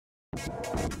Hello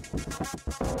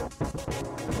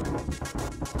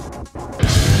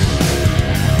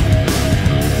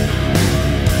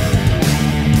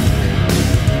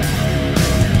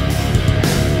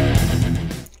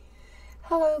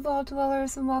Vault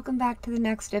Dwellers, and welcome back to the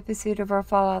next episode of our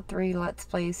Fallout 3 Let's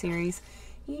Play series.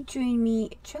 You join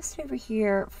me just over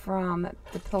here from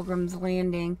the Pilgrim's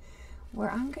Landing, where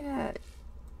I'm gonna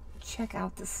check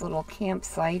out this little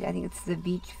campsite. I think it's the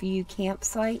Beach View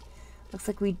campsite. Looks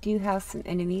like we do have some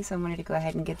enemies, so I wanted to go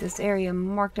ahead and get this area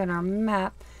marked on our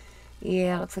map.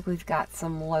 Yeah, looks like we've got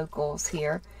some locals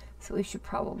here, so we should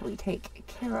probably take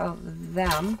care of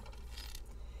them.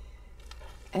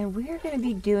 And we're going to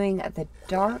be doing the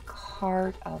Dark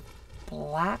Heart of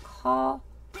Blackhall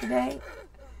today.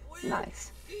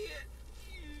 Nice.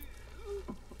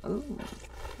 Ooh,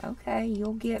 okay,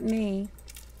 you'll get me.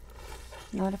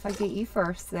 Not if I get you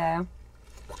first, though.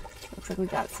 Looks like we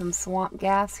got some swamp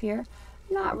gas here.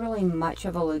 Not really much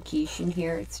of a location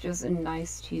here. It's just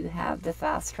nice to have the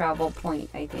fast travel point,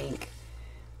 I think,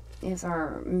 is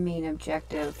our main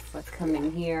objective with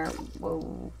coming here.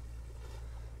 Whoa.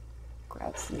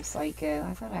 Grab some psycho.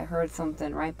 I thought I heard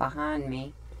something right behind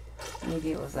me.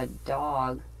 Maybe it was a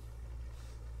dog.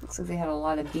 Looks like they had a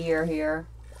lot of beer here.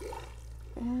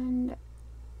 And,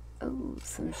 oh,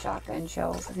 some shotgun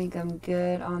shells. I think I'm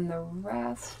good on the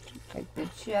rest. Take the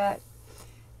jet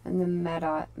and the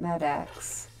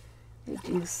Med-X. They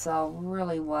do sell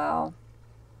really well.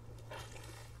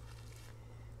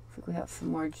 Looks like we have some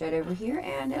more jet over here.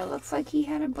 And it looks like he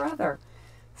had a brother.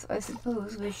 So I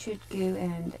suppose we should go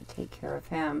and take care of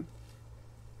him.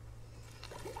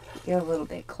 Get a little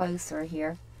bit closer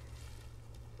here.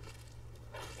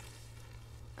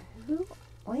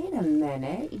 Wait a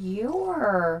minute.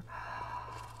 You're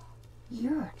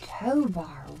a tow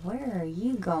bar. Where are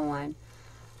you going?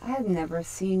 I have never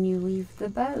seen you leave the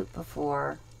boat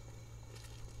before.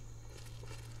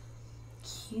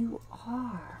 You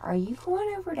are. Are you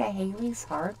going over to Haley's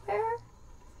Hardware?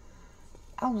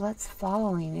 Oh, let's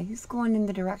follow him. He's going in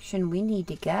the direction we need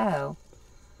to go.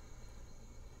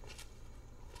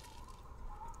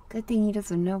 Good thing he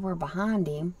doesn't know we're behind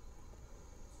him.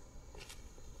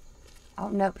 Oh,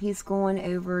 nope, he's going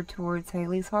over towards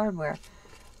Haley's Hardware.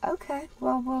 Okay,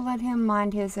 well, we'll let him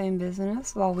mind his own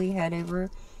business while we head over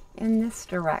in this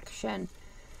direction.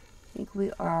 I think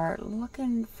we are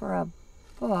looking for a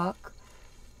book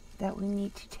that we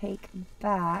need to take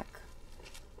back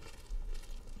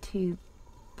to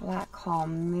Blackhall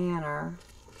Manor,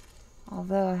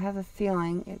 although I have a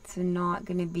feeling it's not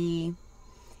going to be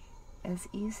as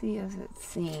easy as it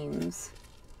seems.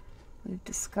 We've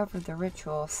discovered the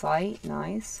ritual site.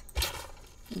 Nice.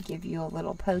 I'll give you a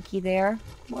little pokey there.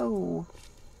 Whoa.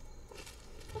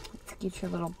 Let's get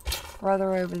your little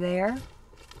brother over there.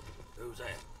 Who's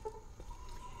that?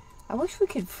 I wish we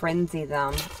could frenzy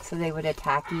them so they would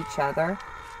attack each other.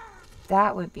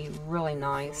 That would be really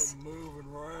nice.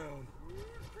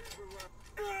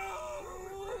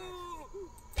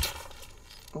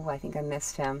 Oh, I think I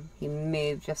missed him. He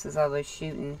moved just as I was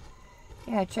shooting.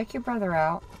 Yeah, check your brother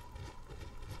out.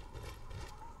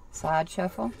 Side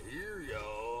shuffle.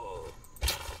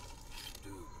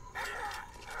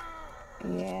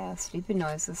 Yeah, stupid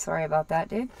noises. Sorry about that,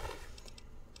 dude.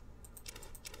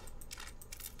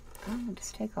 Oh,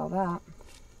 just take all that.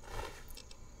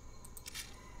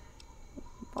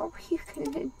 What were you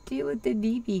gonna do with the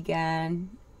BB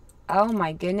gun? Oh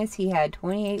my goodness, he had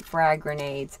 28 frag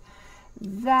grenades.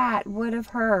 That would have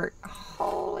hurt.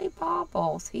 Holy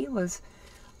baubles. He was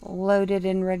loaded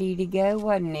and ready to go,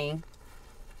 wasn't he?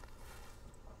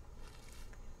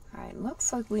 Alright,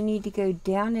 looks like we need to go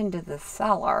down into the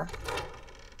cellar.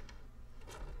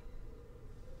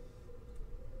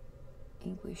 I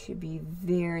think we should be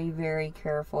very, very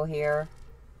careful here.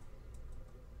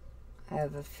 I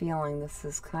have a feeling this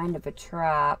is kind of a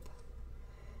trap.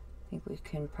 I think we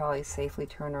can probably safely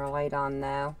turn our light on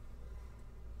though.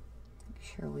 Make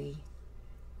sure we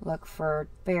look for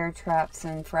bear traps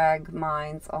and frag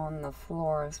mines on the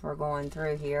floor as we're going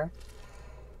through here.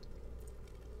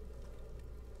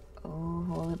 Oh,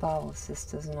 holy baubles, this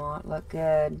does not look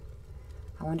good.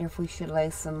 I wonder if we should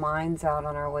lay some mines out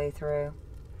on our way through.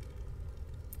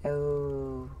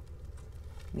 Oh,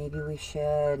 maybe we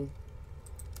should.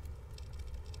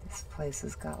 This place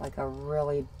has got like a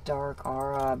really dark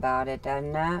aura about it,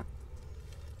 doesn't it?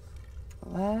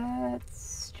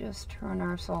 Let's just turn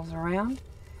ourselves around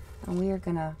and we are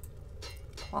gonna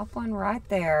plop one right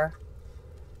there.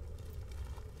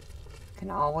 Can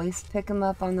always pick them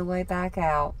up on the way back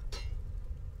out.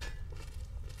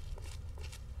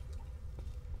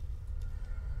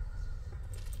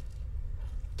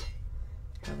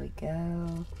 There we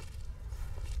go.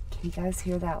 You guys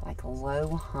hear that like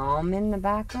low hum in the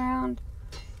background?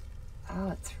 Oh,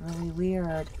 it's really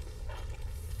weird.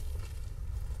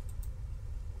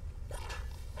 I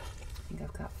think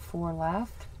I've got 4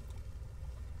 left.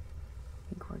 I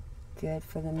think we're good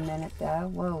for the minute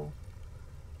though. Whoa.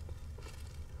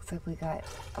 Looks like we got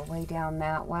a way down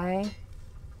that way.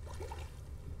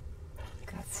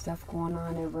 Got stuff going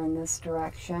on over in this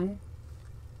direction.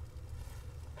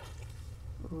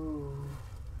 Ooh,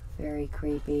 very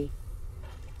creepy.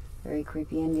 Very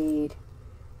creepy indeed.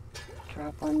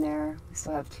 Drop one there. We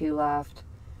still have 2 left.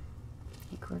 I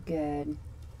think we're good.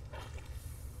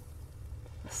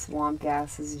 The swamp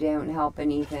gases don't help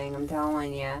anything, I'm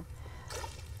telling you.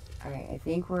 Alright, I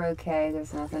think we're okay.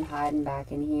 There's nothing hiding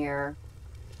back in here.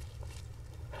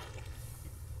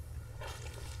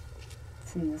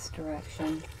 It's in this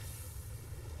direction.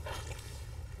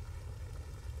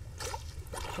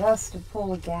 Just a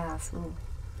pull of gas. Ooh.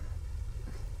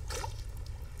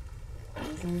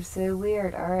 These are so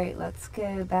weird. Alright, let's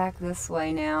go back this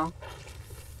way now.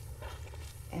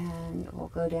 And we'll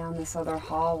go down this other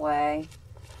hallway.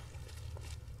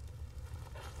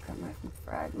 Got my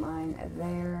frag mine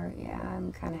there. Yeah,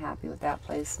 I'm kind of happy with that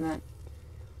placement.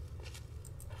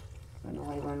 I'm going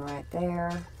to lay one right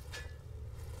there.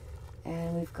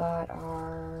 And we've got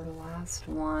our last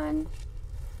one.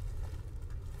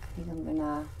 I think I'm going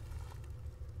to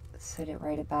set it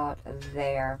right about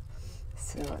there.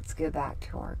 So let's go back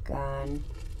to our gun.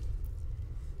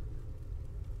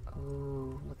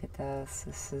 Oh, look at this.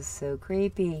 This is so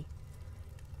creepy.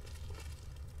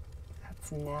 Got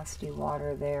some nasty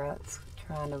water there. Let's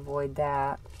try and avoid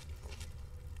that.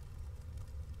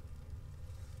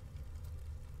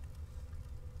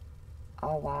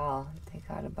 Oh wow, they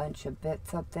got a bunch of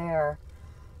bits up there.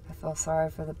 I feel sorry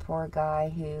for the poor guy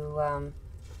who, I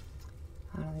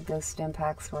don't think those stim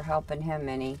packs were helping him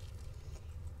any.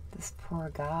 This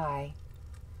poor guy.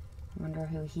 I wonder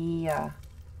who he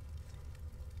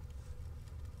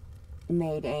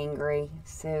made angry.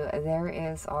 So there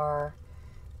is our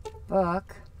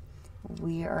book.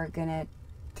 We are gonna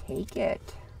take it.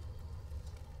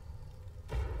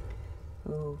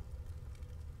 Ooh.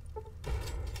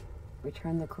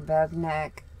 Return the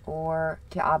Krivbeknih or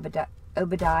to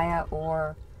Obadiah,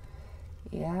 or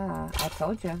yeah, I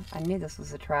told you. I knew this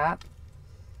was a trap.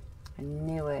 I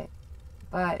knew it.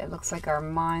 But it looks like our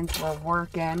mines were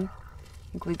working.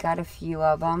 I think we got a few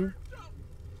of them.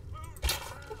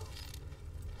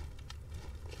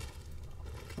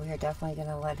 We are definitely going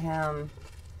to let him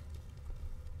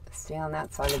stay on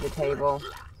that side of the table.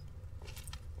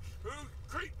 Who's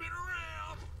creeping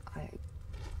around? I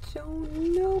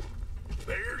don't know.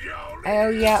 Oh,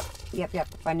 yep.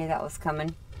 I knew that was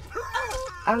coming.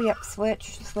 Oh, yep.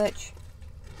 Switch.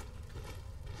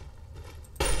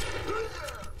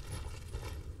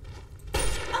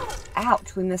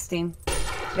 Ouch, we missed him.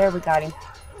 There, we got him.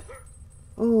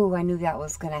 Ooh, I knew that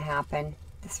was going to happen.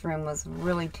 This room was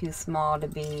really too small to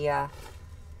be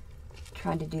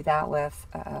trying to do that with.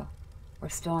 Uh-oh. We're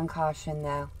still in caution,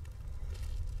 though.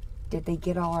 Did they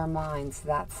get all our mines?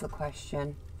 That's the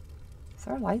question. Is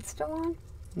our light still on?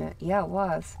 No, yeah, it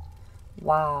was.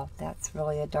 Wow, that's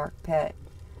really a dark pit.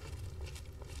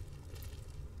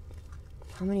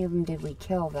 How many of them did we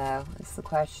kill, though, is the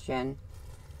question.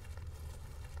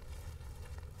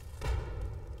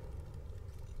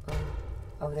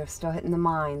 Oh, they're still hitting the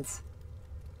mines.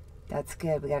 That's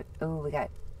good. We got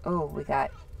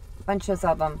bunches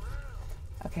of them.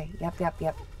 Okay, yep.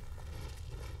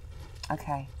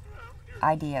 Okay,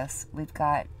 ideas. We've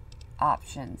got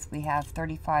options. We have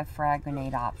 35 frag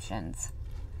grenade options.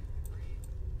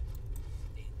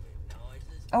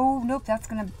 Oh, nope, that's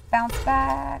gonna bounce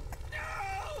back.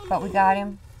 But we got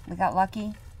him. We got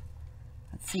lucky.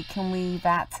 Let's see, can we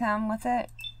VATS him with it?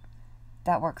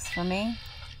 That works for me.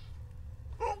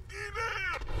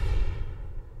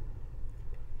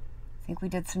 I think we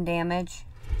did some damage.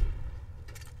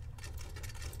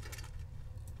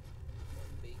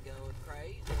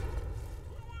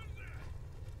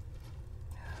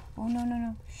 Oh,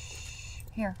 no. Shh.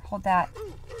 Here, hold that.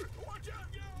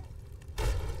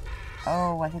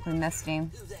 Oh, I think we missed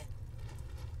him.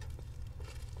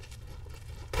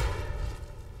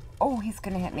 Oh, he's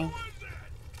gonna hit me.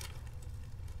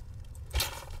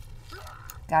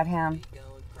 Got him.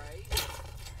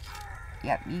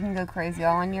 Yep, you can go crazy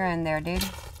all on your end there, dude.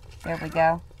 There we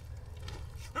go.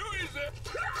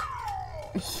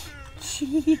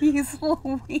 Jeez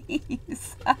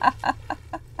Louise.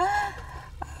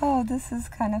 Oh, this is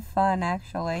kind of fun,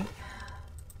 actually.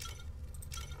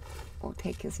 We'll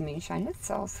take his moonshine. It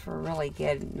sells for really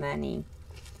good money.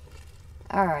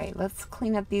 Alright, let's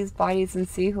clean up these bodies and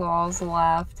see who all's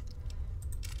left.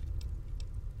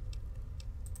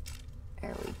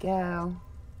 go.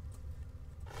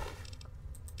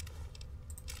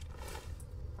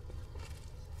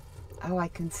 Oh, I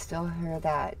can still hear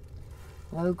that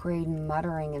low-grade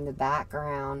muttering in the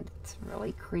background. It's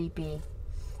really creepy.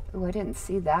 Oh, I didn't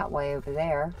see that way over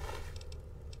there.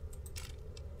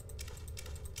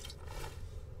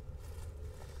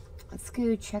 Let's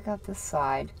go check out this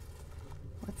side.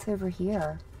 What's over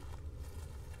here?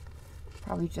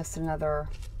 Probably just another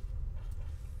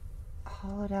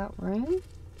hollowed out room.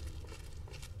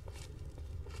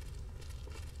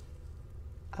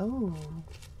 Oh.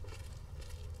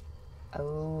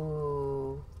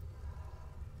 Oh.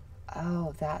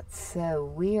 Oh, that's so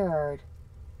weird.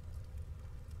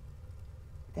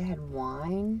 They had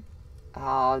wine.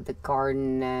 Oh, the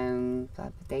garden gnome.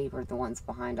 They were the ones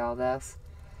behind all this.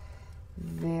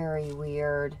 Very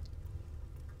weird.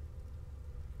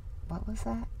 What was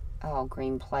that? Oh,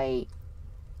 green plate.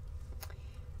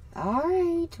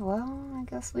 Alright, well, I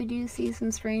guess we do see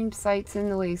some strange sights in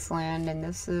the wasteland, and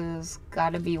this has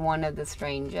got to be one of the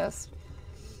strangest.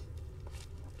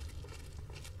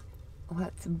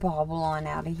 Let's bobble on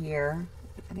out of here.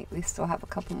 I think we still have a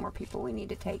couple more people we need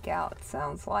to take out, it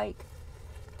sounds like.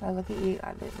 Did I look at you?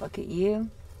 I did look at you.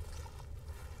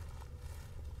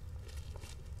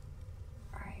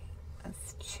 Alright,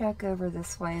 let's check over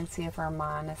this way and see if our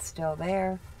mine is still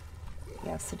there.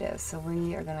 Yes, it is. So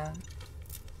we are going to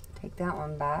take that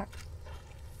one back.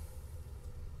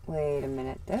 Wait a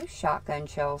minute. Those shotgun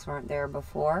shells weren't there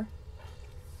before.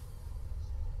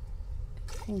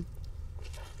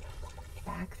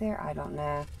 Back there? I don't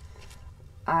know.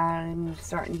 I'm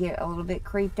starting to get a little bit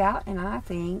creeped out, and I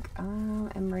think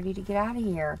I'm ready to get out of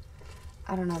here.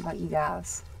 I don't know about you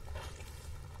guys.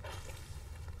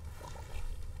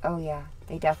 Oh yeah,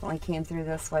 they definitely came through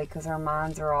this way because our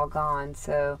mines are all gone,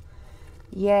 so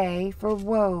yay for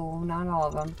whoa, not all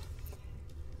of them.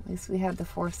 At least we had the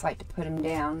foresight to put them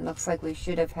down. Looks like we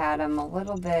should have had them a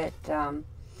little bit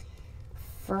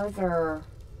further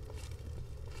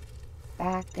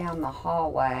back down the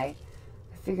hallway.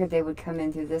 I figured they would come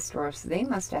in through this door, so they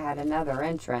must have had another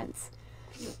entrance.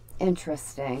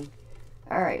 Interesting.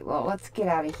 Alright, well, let's get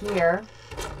out of here.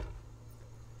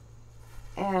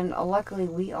 And luckily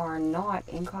we are not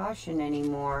in caution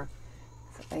anymore.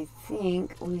 So I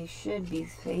think we should be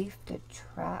safe to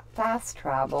fast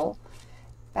travel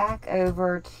back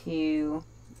over to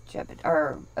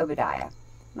Obadiah. I don't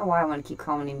know why I want to keep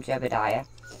calling him Jebediah.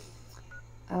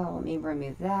 Oh, let me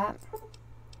remove that.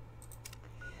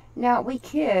 Now, we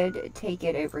could take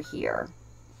it over here.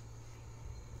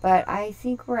 But I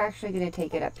think we're actually going to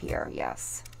take it up here,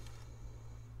 yes.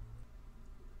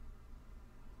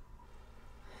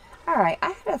 Alright, I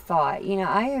had a thought. You know,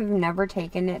 I have never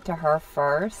taken it to her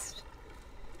first.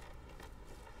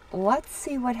 Let's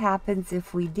see what happens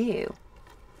if we do.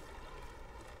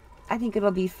 I think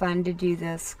it'll be fun to do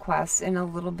this quest in a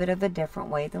little bit of a different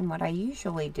way than what I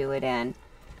usually do it in.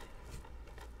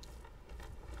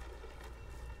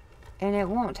 And it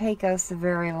won't take us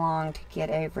very long to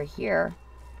get over here.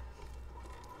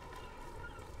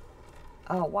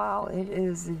 Oh wow, it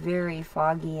is very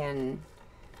foggy and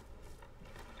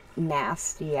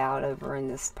nasty out over in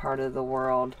this part of the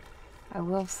world, I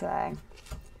will say.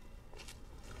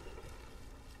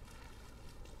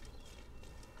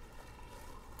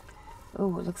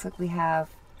 Oh, it looks like we have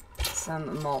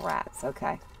some mole rats.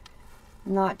 Okay.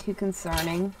 Not too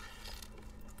concerning.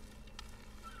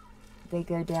 They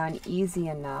go down easy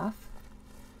enough.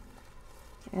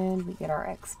 And we get our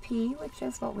XP, which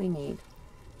is what we need.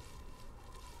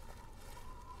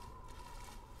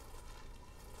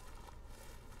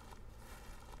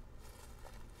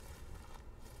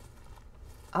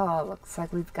 Oh, looks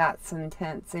like we've got some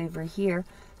tents over here.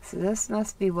 So this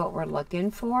must be what we're looking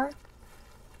for.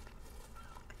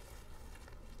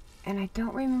 And I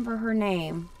don't remember her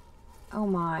name. Oh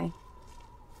my.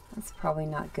 That's probably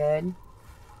not good.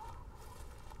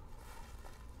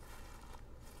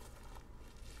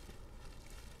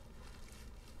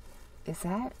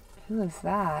 Who is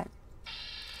that?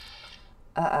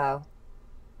 Uh-oh.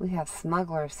 We have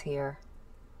smugglers here.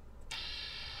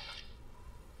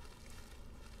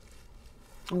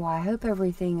 Well, I hope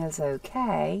everything is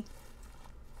okay.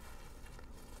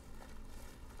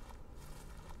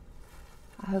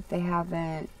 I hope they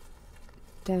haven't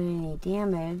done any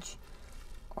damage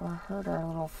or hurt our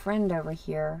little friend over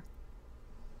here.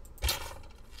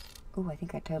 Oh, I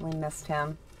think I totally missed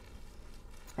him.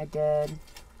 I did.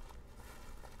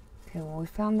 Okay, well, we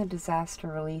found the disaster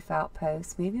relief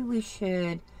outpost. Maybe we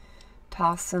should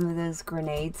toss some of those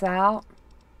grenades out.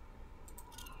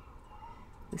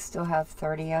 We still have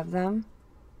 30 of them.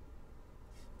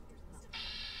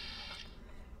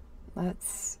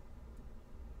 Let's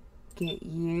get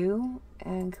you.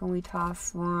 And can we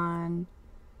toss one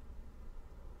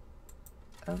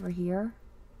over here?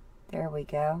 There we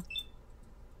go.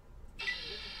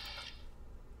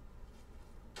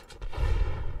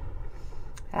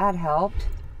 That helped.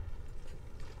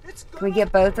 Can we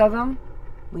get both of them?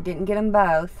 We didn't get them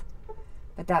both,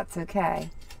 but that's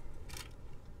okay.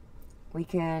 We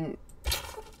can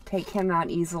take him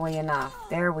out easily enough.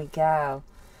 There we go.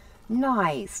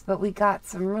 Nice, but we got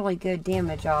some really good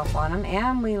damage off on him,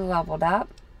 and we leveled up.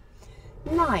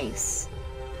 Nice.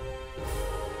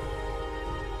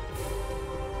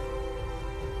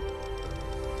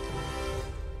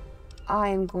 I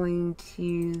am going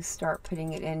to start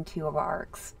putting it into our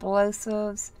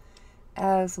explosives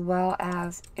as well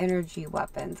as energy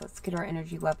weapons. Let's get our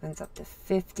energy weapons up to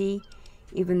 50,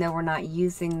 even though we're not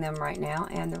using them right now,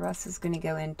 and the rest is going to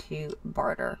go into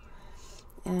barter.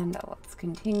 And let's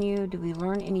continue. Do we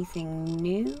learn anything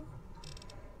new?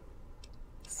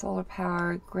 Solar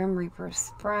power, Grim Reaper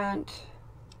sprint,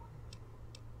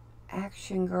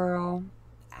 Action Girl.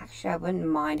 Actually, I wouldn't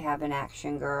mind having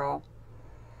Action Girl.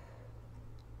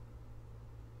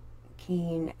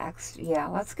 Yeah,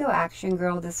 let's go Action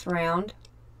Girl this round.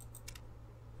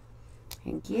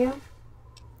 Thank you.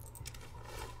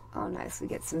 Oh, nice. We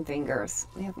get some fingers.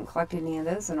 We haven't collected any of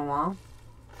those in a while.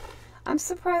 I'm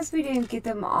surprised we didn't get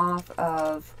them off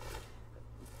of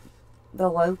the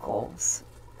locals.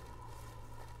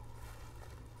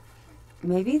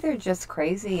 Maybe they're just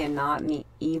crazy and not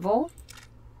evil.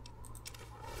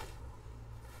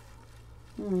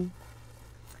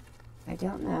 I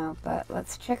don't know, but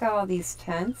let's check out all these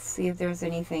tents, see if there's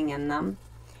anything in them,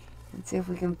 and see if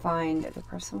we can find the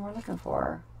person we're looking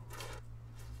for.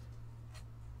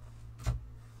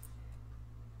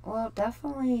 Well,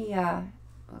 definitely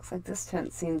looks like this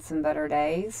tent's seen some better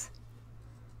days.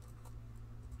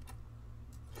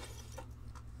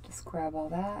 Just grab all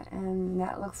that, and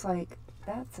that looks like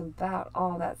that's about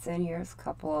all that's in here. There's a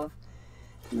couple of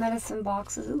medicine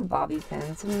boxes. Ooh, bobby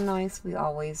pins. Nice, we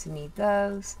always need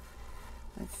those.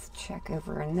 Let's check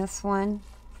over in this one.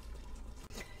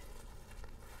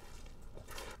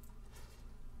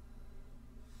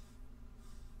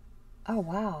 Oh,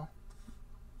 wow.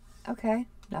 Okay,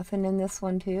 nothing in this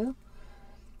one too.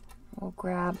 We'll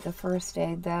grab the first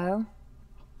aid though.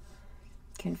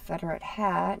 Confederate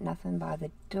hat, nothing by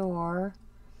the door.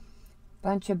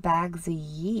 Bunch of bags of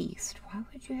yeast. Why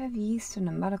would you have yeast in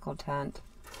a medical tent?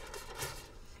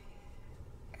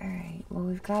 Alright, well,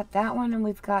 we've got that one and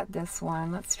we've got this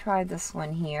one. Let's try this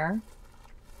one here.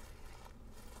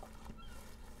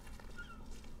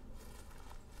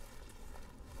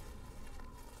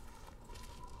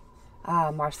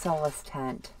 Ah, Marcella's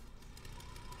tent.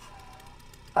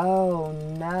 Oh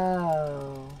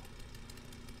no.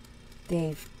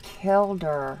 They've killed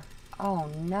her. Oh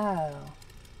no.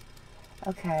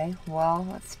 Okay, well,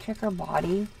 let's check her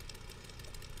body.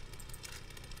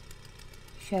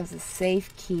 She has a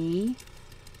safe key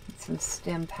and some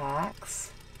stim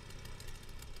packs.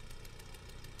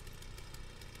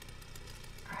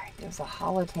 Alright, there's a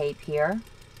holotape here.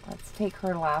 Let's take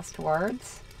her last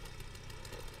words.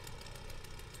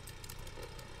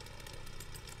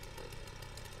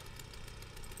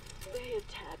 They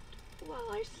attacked while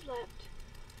I slept.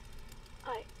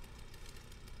 I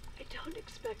don't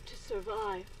expect to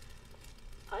survive.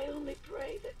 I only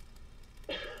pray that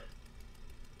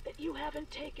that you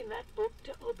haven't taken that book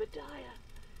to Obadiah.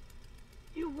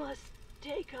 You must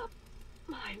take up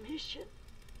my mission.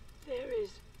 There is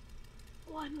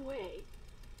one way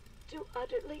to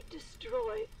utterly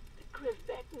destroy the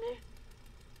Krivbeknih,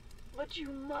 but you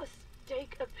must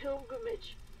take a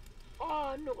pilgrimage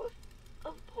far north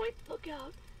of Point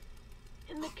Lookout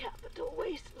in the capital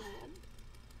wasteland.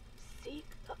 Seek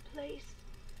a place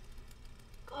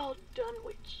called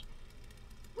Dunwich.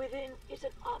 Within is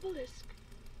an obelisk,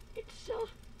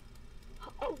 itself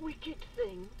a wicked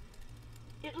thing.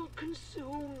 It'll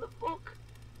consume the book.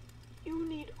 You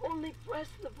need only press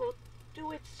the book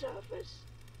to its surface.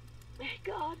 May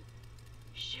God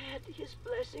shed his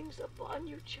blessings upon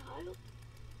you, child.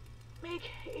 Make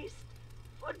haste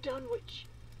for Dunwich.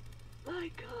 My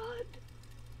God,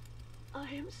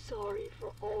 I am sorry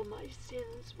for all my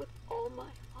sins with all my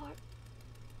heart.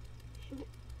 In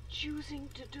choosing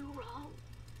to do wrong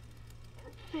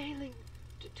and failing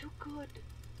to do good,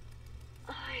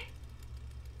 I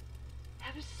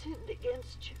have sinned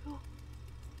against you,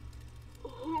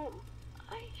 whom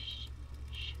I should.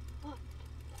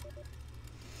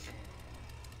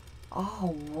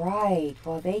 All right,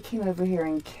 well, they came over here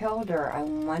and killed her. I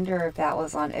wonder if that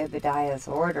was on Obadiah's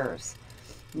orders.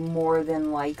 More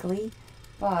than likely,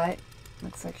 but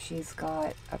Looks like she's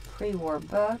got a pre-war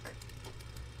book.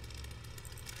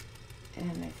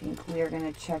 And I think we are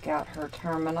going to check out her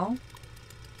terminal.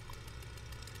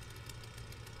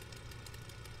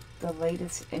 The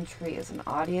latest entry is an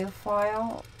audio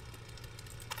file.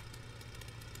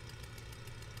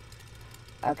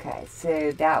 Okay,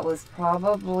 so that was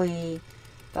probably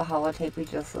the holotape we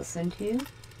just listened to.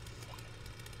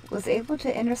 Was able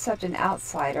to intercept an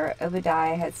outsider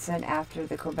Obadiah had sent after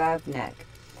the Krivbeknih.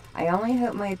 I only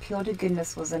hope my appeal to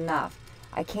goodness was enough.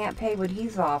 I can't pay what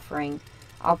he's offering.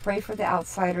 I'll pray for the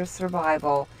outsider's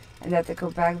survival and that the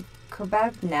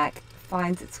Krivbeknih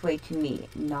finds its way to me,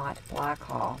 not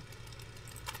Blackhall.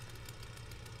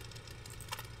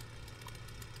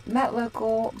 Met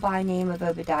local by name of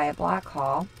Obadiah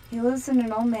Blackhall. He lives in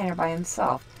an old manor by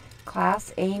himself.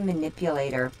 Class A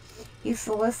manipulator. He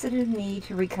solicited me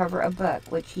to recover a book,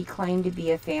 which he claimed to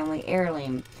be a family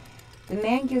heirloom. The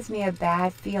man gives me a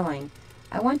bad feeling.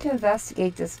 I want to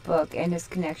investigate this book and its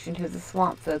connection to the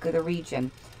swamp folk of the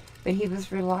region, but he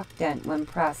was reluctant when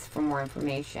pressed for more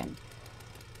information.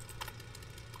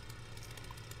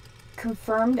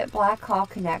 Confirmed Blackhall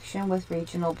connection with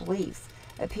regional beliefs.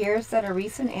 Appears that a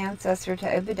recent ancestor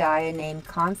to Obadiah named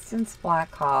Constance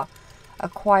Blackhall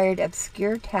acquired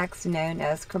obscure text known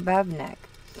as Krivbeknih.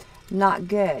 Not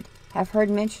good. Have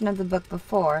heard mention of the book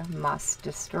before. Must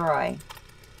destroy.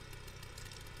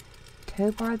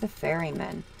 Tobar the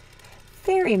Ferryman.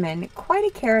 Ferryman, quite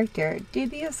a character,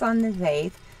 dubious on the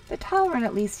faith, but tolerant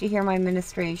at least to hear my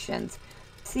ministrations.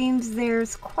 Seems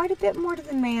there's quite a bit more to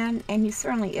the man, and he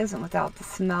certainly isn't without the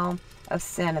smell of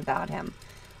sin about him.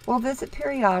 We'll visit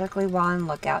periodically while on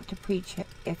lookout to preach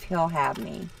if he'll have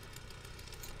me.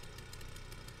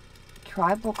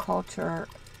 Tribal culture.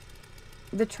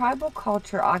 The tribal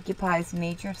culture occupies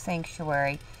major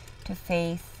sanctuary to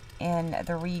faith in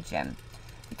the region.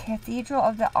 The Cathedral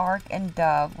of the Ark and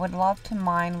Dove would love to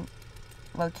mine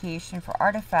location for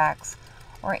artifacts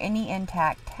or any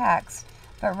intact text,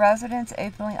 but residents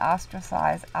openly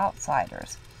ostracize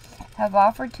outsiders. Have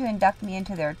offered to induct me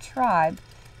into their tribe,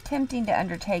 tempting to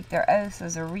undertake their oaths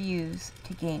as a ruse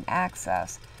to gain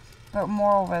access, but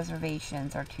moral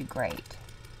reservations are too great.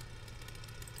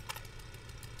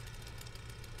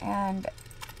 And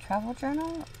travel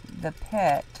journal? The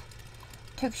Pit.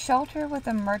 Took shelter with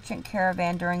a merchant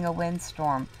caravan during a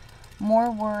windstorm.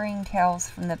 More worrying tales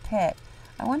from the Pit.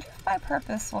 I wonder if my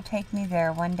purpose will take me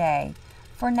there one day.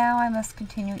 For now I must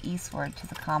continue eastward to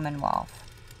the Commonwealth.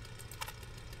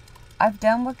 I've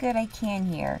done what good I can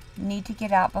here. Need to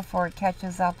get out before it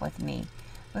catches up with me.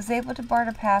 Was able to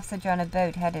barter passage on a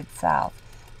boat headed south.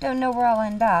 Don't know where I'll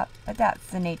end up, but that's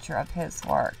the nature of his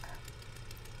work.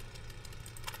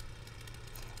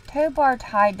 Tobar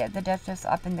tied the Duchess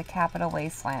up in the capital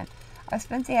wasteland. I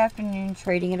spent the afternoon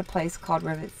trading at a place called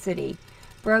Rivet City.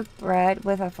 Broke bread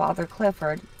with a Father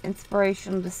Clifford.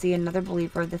 Inspirational to see another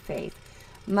believer of the faith.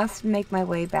 Must make my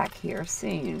way back here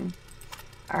soon.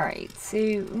 Alright, so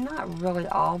not really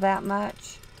all that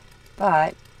much,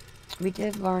 but we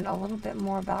did learn a little bit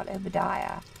more about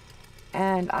Obadiah.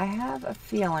 And I have a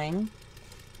feeling,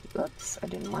 oops, I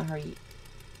didn't want her yeast.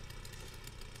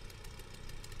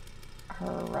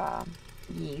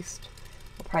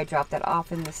 We'll probably drop that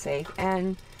off in the safe.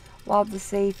 And while the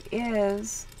safe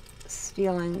is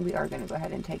stealing, we are going to go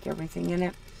ahead and take everything in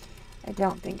it. I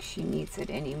don't think she needs it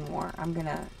anymore. I'm going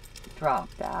to drop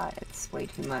that. It's way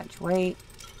too much weight.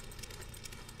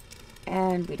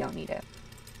 And we don't need it.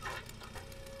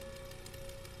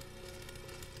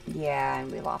 Yeah,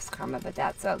 and we lost karma, but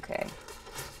that's okay.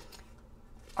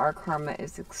 Our karma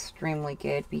is extremely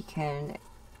good. We can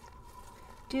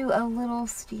do a little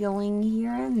stealing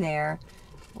here and there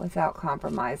without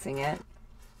compromising it.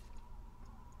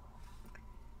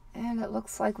 And it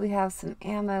looks like we have some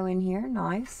ammo in here.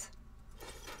 Nice.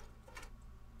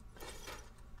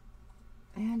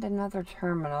 And another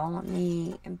terminal. Let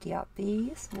me empty out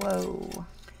these. Whoa.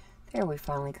 There, we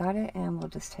finally got it. And we'll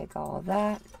just take all of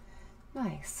that.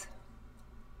 Nice.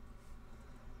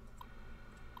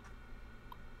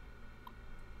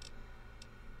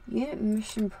 Unit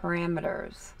mission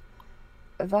parameters.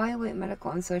 Evaluate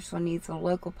medical and social needs of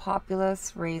local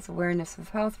populace, raise awareness of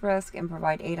health risk, and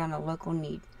provide aid on a local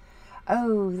need.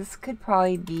 Oh, this could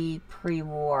probably be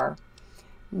pre-war.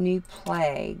 New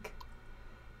plague.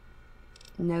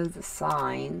 Know the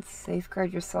signs.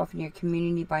 Safeguard yourself and your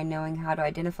community by knowing how to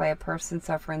identify a person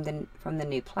suffering from the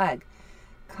new plague.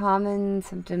 Common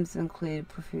symptoms include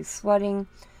profuse sweating,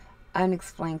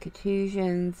 unexplained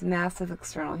contusions, massive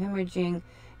external hemorrhaging,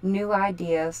 new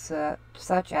ideas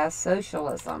such as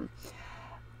socialism.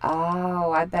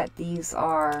 Oh, I bet these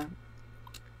are,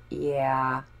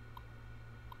 yeah.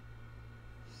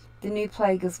 The new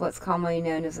plague is what's commonly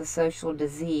known as a social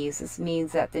disease. This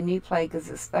means that the new plague is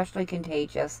especially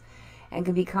contagious and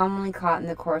can be commonly caught in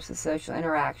the course of social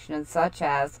interaction, such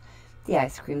as the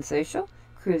ice cream social,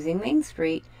 cruising Main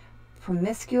Street,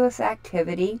 promiscuous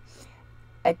activity,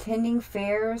 attending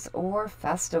fairs or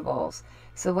festivals.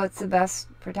 So what's the best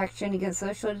protection against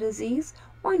social disease?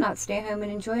 Why not stay home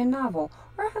and enjoy a novel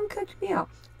or a home-cooked meal,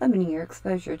 limiting your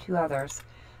exposure to others?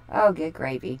 Oh, good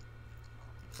gravy.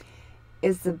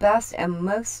 Is the best and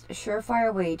most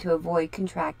surefire way to avoid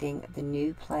contracting the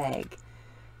new plague.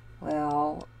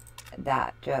 Well,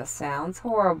 that just sounds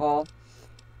horrible.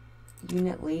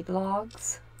 Unit lead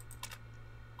logs.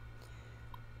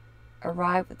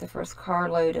 Arrive with the first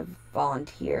carload of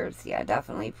volunteers. Yeah,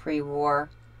 definitely pre-war.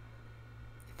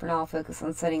 For now, I'll focus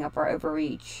on setting up our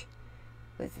overreach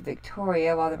with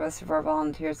Victoria while the rest of our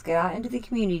volunteers get out into the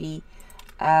community.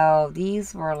 Oh,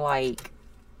 these were like,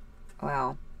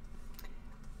 well,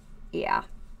 yeah,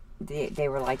 they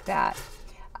were like that.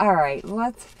 Alright,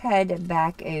 let's head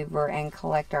back over and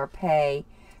collect our pay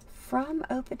from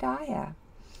Obadiah.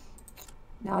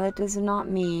 Now that does not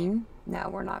mean, no,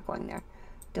 we're not going there.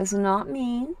 Does not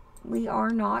mean we are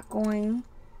not going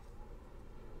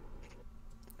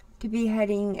to be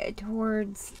heading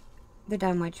towards the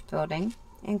Dunwich building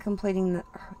and completing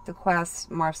the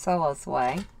quest Marcella's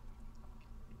way.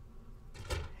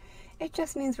 It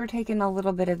just means we're taking a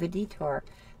little bit of a detour,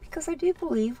 because I do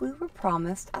believe we were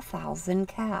promised 1,000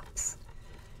 caps.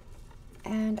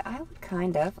 And I would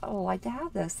kind of like to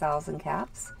have those 1,000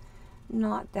 caps.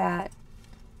 Not that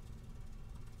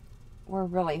we're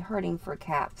really hurting for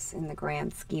caps in the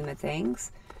grand scheme of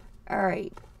things.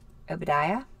 Alright,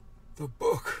 Obadiah? The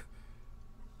book.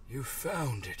 You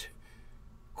found it.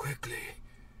 Quickly,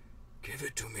 give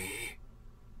it to me.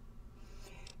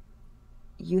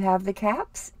 You have the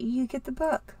caps, you get the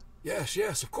book. Yes,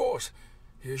 yes, of course.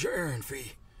 Here's your errand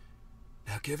fee.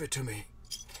 Now give it to me.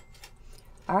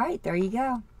 Alright, there you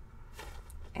go.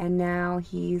 And now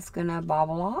he's gonna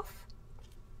bobble off.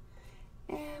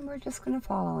 And we're just gonna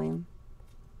follow him.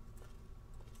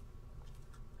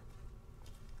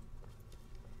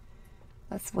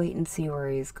 Let's wait and see where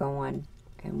he's going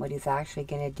and what he's actually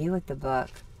gonna do with the book.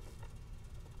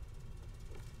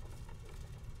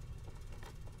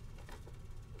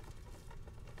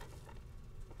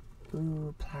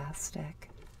 Ooh, plastic.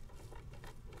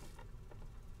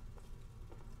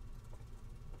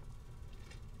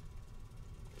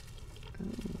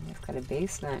 Ooh, they've got a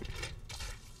basement.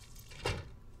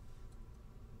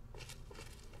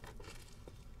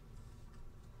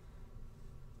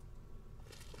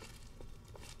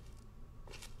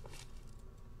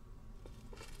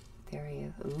 There he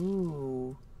is.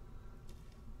 Ooh.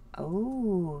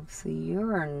 Oh, so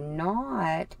you're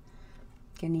not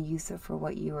going to use it for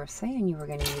what you were saying you were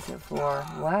going to use it for.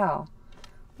 Wow.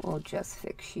 We'll just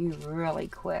fix you really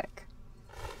quick.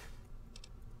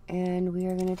 And we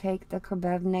are going to take the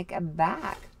Krivbeknih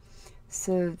back.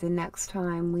 So the next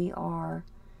time we are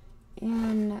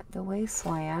in the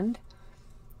wasteland,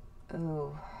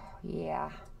 oh, yeah,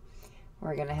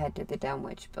 we're going to head to the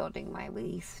Dunwich building, my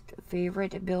least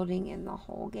favorite building in the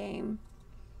whole game.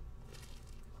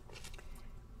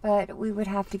 But we would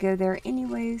have to go there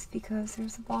anyways because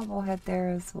there's a bobblehead there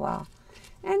as well.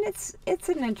 And it's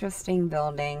an interesting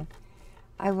building.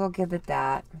 I will give it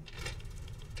that.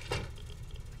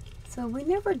 So we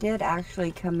never did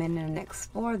actually come in and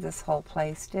explore this whole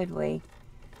place, did we?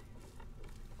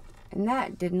 And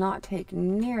that did not take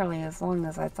nearly as long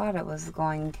as I thought it was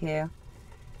going to.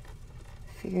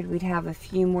 Figured we'd have a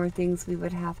few more things we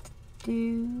would have to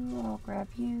do. I'll grab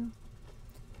you.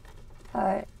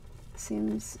 But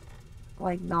seems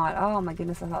like not. Oh my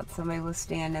goodness, I thought somebody was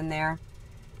standing there.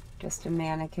 Just a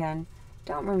mannequin.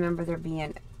 Don't remember there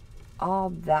being all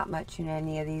that much in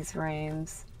any of these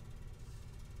rooms.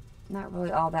 Not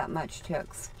really all that much to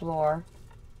explore.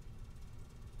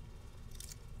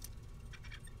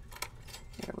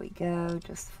 There we go.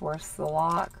 Just force the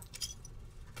lock.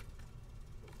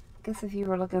 I guess if you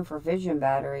were looking for vision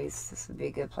batteries, this would be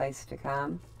a good place to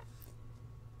come.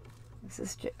 Is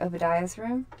this Obadiah's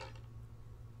room?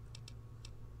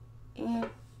 Yeah.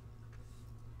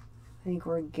 I think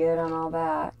we're good on all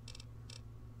that.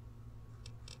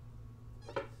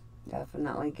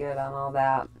 Definitely good on all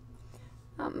that.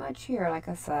 Not much here, like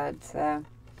I said, so.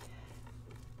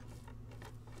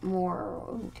 More,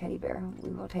 ooh, teddy bear. We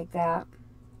will take that.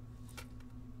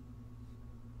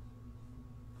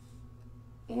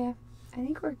 Yeah, I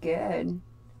think we're good.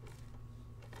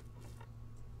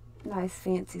 Nice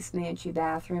fancy smancy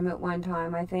bathroom at one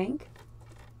time, I think.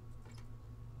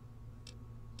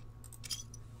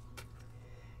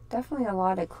 Definitely a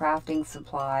lot of crafting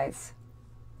supplies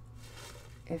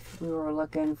if we were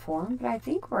looking for them, but I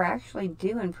think we're actually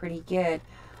doing pretty good.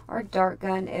 Our dart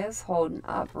gun is holding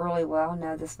up really well.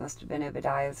 No, this must have been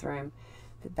Obadiah's room.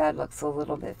 The bed looks a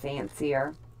little bit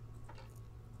fancier.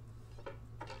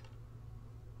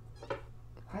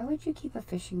 Why would you keep a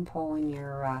fishing pole in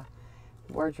your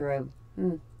wardrobe?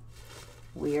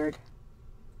 Weird.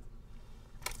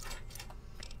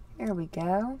 There we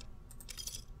go.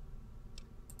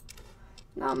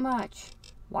 Not much.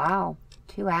 Wow.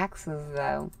 2 axes,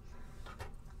 though.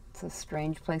 It's a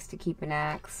strange place to keep an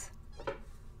axe.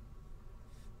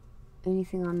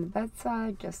 Anything on the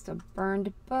bedside? Just a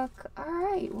burned book.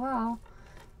 Alright, well,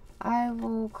 I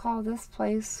will call this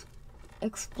place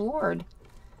explored.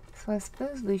 So I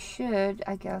suppose we should,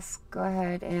 I guess, go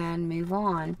ahead and move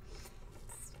on.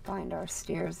 Let's find our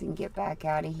stairs and get back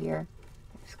out of here.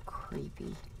 It's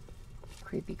creepy.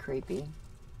 Creepy, creepy.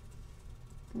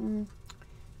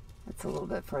 That's a little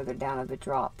bit further down of a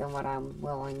drop than what I'm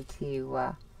willing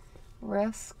to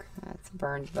risk. That's a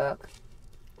burned book.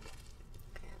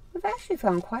 We've actually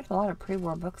found quite a lot of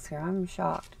pre-war books here. I'm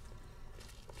shocked.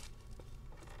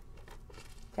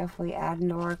 Definitely adding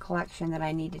to our collection that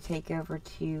I need to take over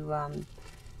to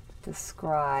the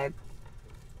scribe.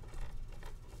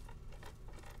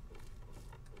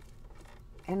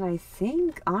 And I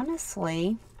think,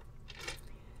 honestly,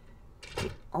 the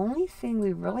only thing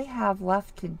we really have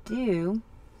left to do,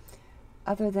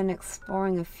 other than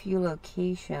exploring a few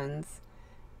locations,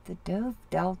 the Dove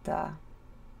Delta.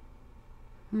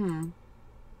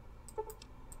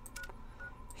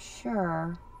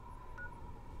 Sure.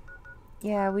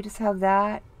 Yeah, we just have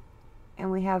that, and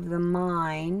we have the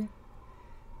mine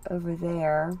over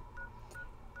there,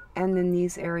 and then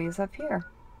these areas up here.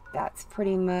 That's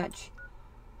pretty much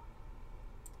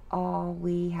all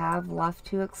we have left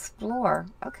to explore.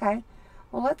 Okay,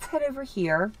 well, let's head over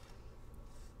here,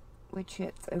 which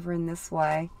it's over in this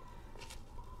way.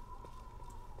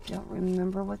 Don't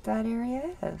remember what that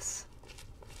area is.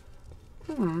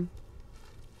 I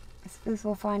suppose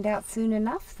we'll find out soon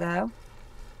enough, though.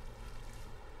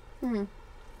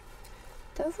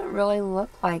 Doesn't really look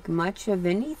like much of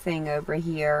anything over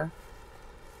here.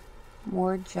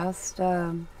 More just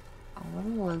a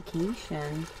little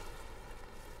location.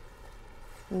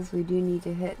 Suppose we do need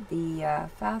to hit the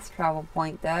fast travel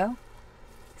point, though.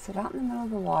 Is it out in the middle of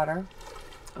the water?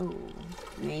 Oh,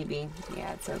 maybe.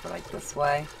 Yeah, it's over like this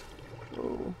way.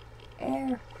 Ooh,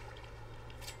 air.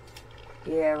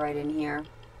 Yeah, right in here.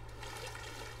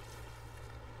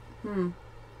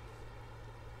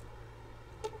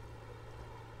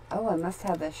 Oh, I must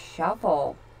have a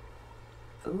shovel.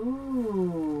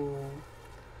 Ooh.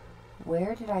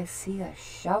 Where did I see a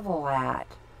shovel at?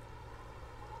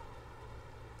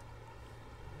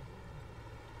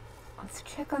 Let's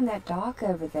check on that dock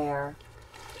over there.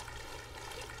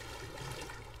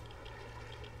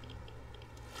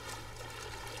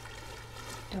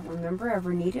 Don't remember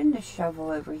ever needing a shovel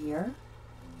over here.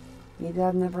 Maybe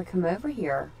I've never come over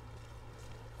here.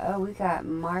 Oh, we got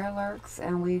mirelurks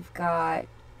and we've got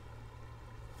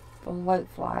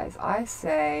bloatflies. I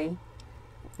say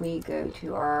we go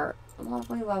to our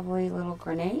lovely, lovely little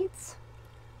grenades.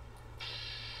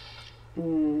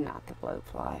 Not the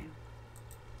bloatfly.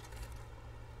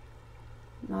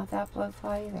 Not that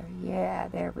bloatfly either. Yeah,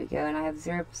 there we go. And I have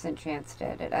 0% chance to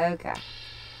hit it. Okay.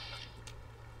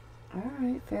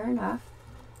 Alright, fair enough.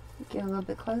 Get a little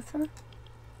bit closer.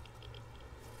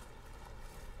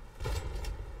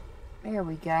 There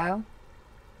we go.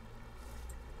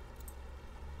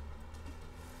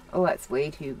 Oh, that's way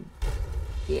too...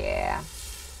 Yeah.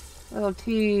 A little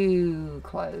too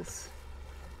close.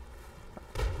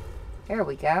 There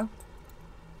we go.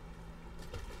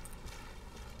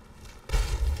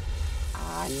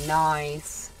 Ah,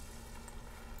 nice.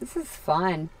 This is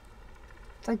fun.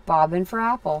 It's like bobbing for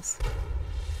apples.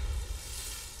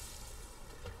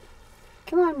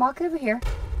 Come on, walk over here.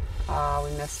 Oh,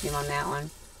 we missed him on that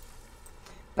one.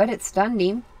 But it stunned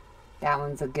him. That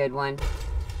one's a good one.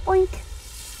 Boink.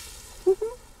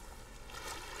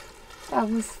 That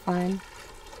was fun.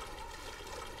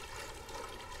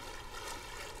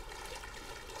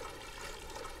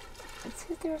 Let's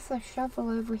see if there's a shovel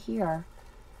over here.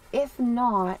 If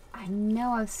not, I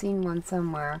know I've seen one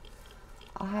somewhere.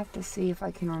 I'll have to see if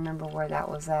I can remember where that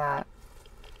was at.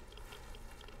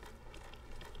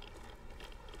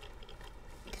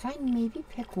 Could I maybe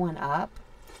pick one up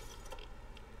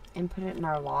and put it in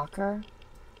our locker?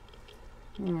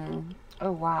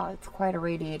 Oh wow, it's quite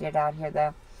irradiated out here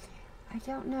though. I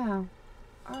don't know.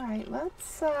 Alright,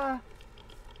 let's I'll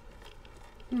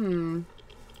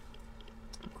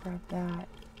grab that.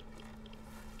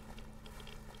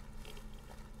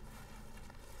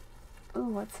 Ooh,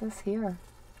 what's this here?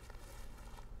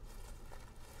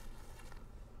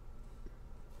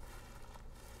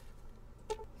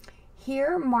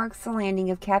 Here marks the landing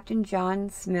of Captain John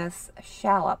Smith's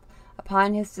shallop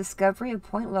upon his discovery of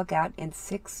Point Lookout in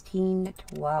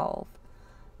 1612.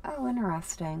 Oh,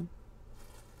 interesting.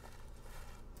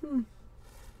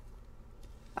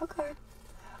 Okay.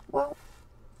 Well,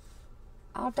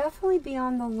 I'll definitely be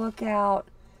on the lookout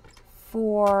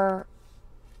for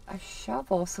a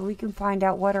shovel so we can find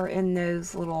out what are in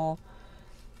those little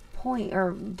point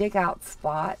or dig out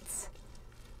spots.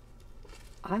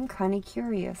 I'm kind of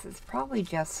curious. It's probably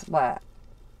just what?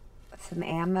 Some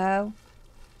ammo?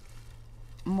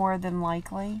 More than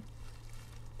likely.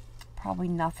 Probably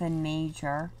nothing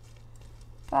major.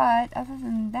 But other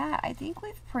than that, I think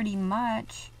we've pretty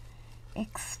much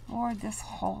explored this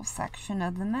whole section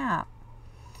of the map.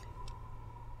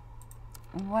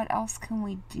 What else can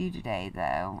we do today,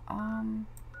 though? Let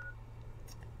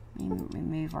me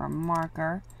remove our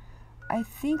marker. I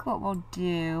think what we'll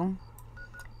do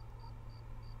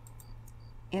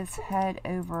is head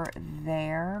over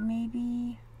there,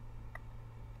 maybe.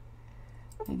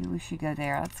 Maybe we should go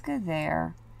there. Let's go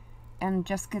there and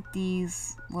just get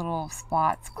these little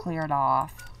spots cleared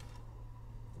off.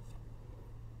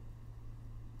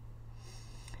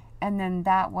 And then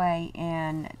that way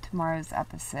in tomorrow's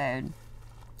episode,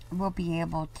 we'll be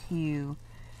able to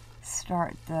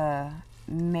start the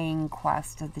main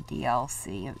quest of the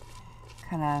DLC.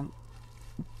 Kind of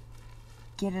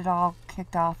get it all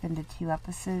kicked off into 2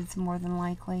 episodes, more than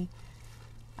likely.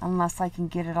 Unless I can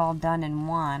get it all done in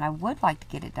one. I would like to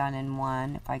get it done in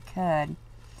one, if I could.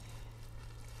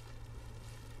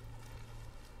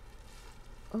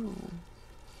 Ooh.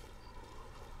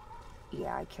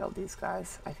 Yeah, I killed these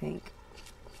guys, I think.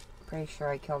 Pretty sure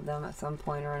I killed them at some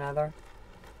point or another.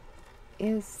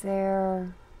 Is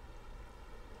there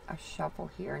a shovel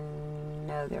here?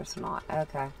 No, there's not.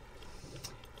 Okay.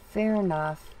 Fair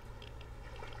enough.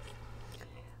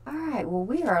 Alright, well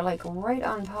we are like right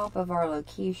on top of our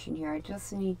location here. I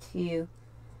just need to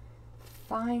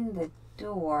find the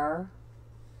door.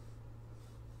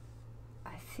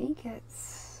 I think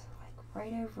it's like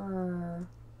right over...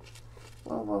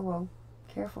 Whoa, whoa, whoa.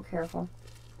 Careful, careful.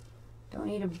 Don't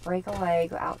need to break a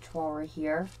leg. Ouch, while we're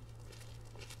here.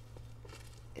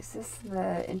 Is this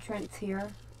the entrance here?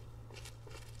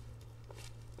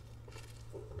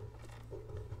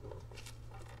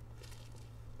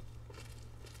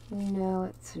 No,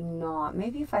 it's not.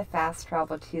 Maybe if I fast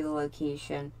travel to the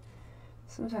location.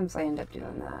 Sometimes I end up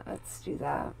doing that. Let's do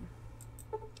that.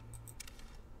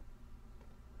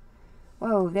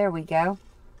 Whoa, there we go.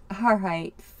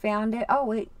 Alright, found it. Oh,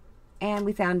 wait. And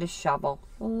we found a shovel.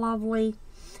 Lovely.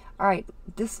 Alright,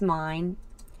 this mine.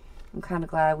 I'm kind of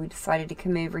glad we decided to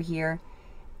come over here.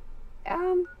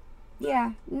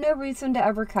 Yeah, no reason to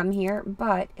ever come here,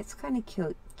 but it's kind of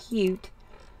cute.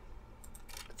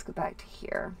 Let's go back to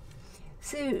here.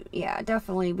 So, yeah,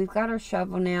 definitely, we've got our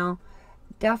shovel now.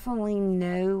 Definitely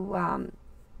no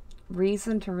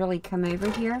reason to really come over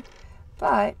here,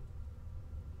 but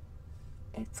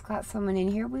it's got someone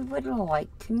in here we would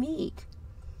like to meet.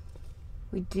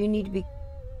 We do need to be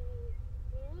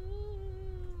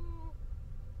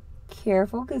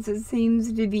careful because it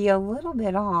seems to be a little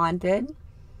bit haunted.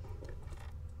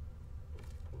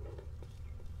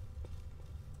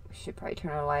 We should probably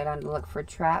turn our light on to look for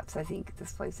traps. I think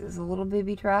this place is a little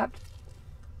booby trapped.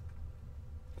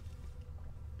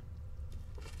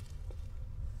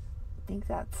 I think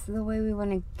that's the way we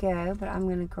want to go, but I'm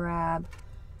going to grab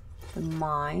the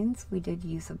mines. We did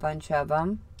use a bunch of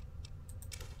them.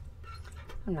 I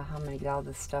don't know how I'm going to get all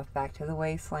this stuff back to the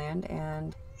wasteland,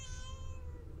 and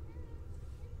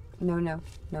no, no,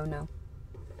 no, no.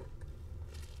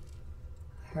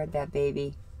 I heard that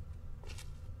baby.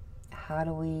 How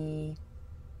do we...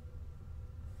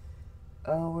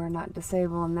 Oh, we're not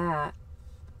disabling that.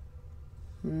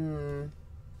 I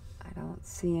don't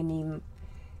see any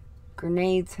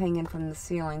grenades hanging from the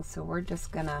ceiling, so we're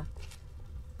just gonna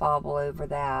bobble over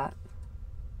that.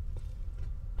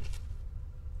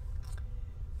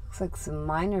 Looks like some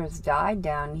miners died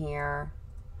down here.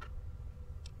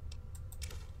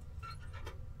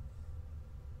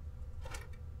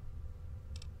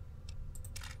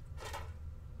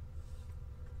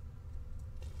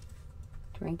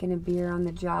 Drinking a beer on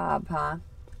the job, huh?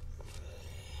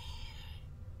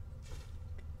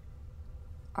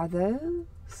 Are those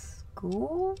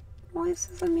school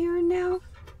noises I'm hearing now?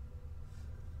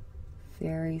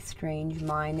 Very strange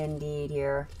mine indeed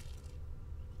here.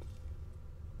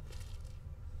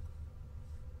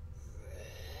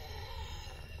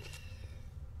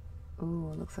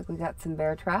 Ooh, looks like we got some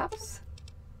bear traps.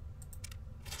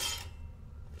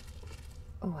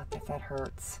 that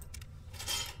hurts.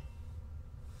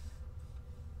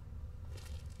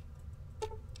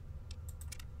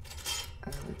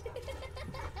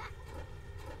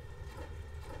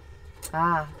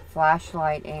 Ah,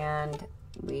 flashlight, and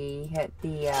we hit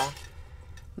the,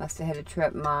 must have hit a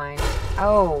trip mine.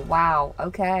 Oh, wow.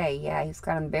 Okay, yeah, he's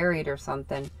got him buried or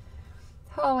something.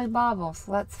 Holy bobbles.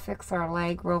 Let's fix our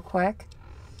leg real quick.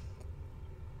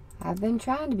 I've been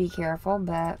trying to be careful,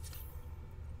 but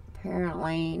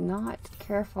apparently not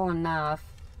careful enough.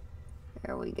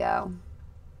 There we go.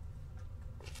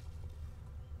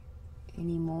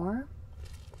 Any more?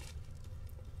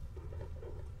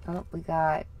 Oh, we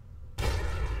got...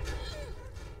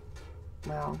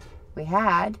 Well, we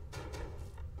had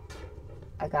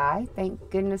a guy. Thank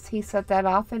goodness he set that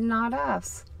off and not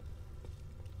us.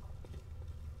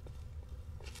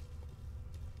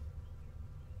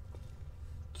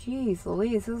 Jeez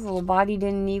Louise, his little body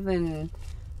didn't even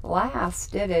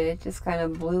last, did it? It just kind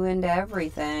of blew into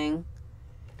everything.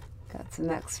 Got some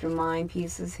extra mine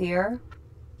pieces here.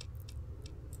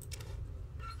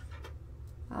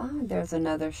 Ah, there's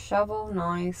another shovel.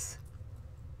 Nice.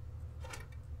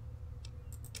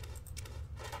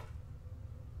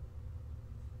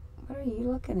 What are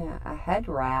you looking at? A head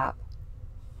wrap.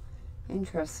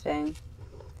 Interesting.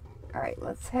 Alright,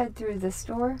 let's head through this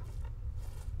door.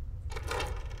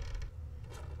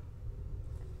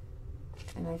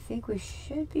 And I think we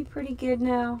should be pretty good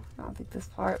now. I don't think this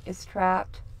part is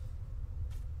trapped.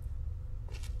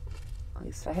 At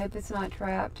least I hope it's not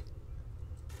trapped.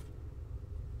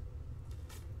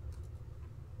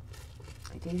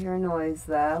 I do hear a noise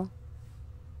though.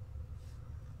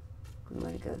 We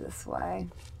want to go this way.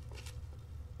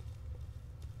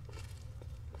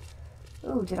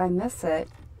 Ooh, did I miss it?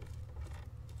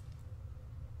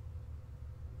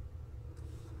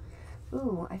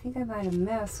 Ooh, I think I might have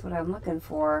missed what I'm looking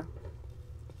for.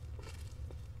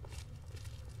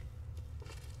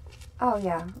 Oh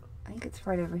yeah, I think it's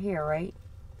right over here, right?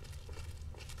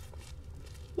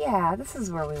 Yeah, this is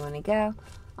where we want to go.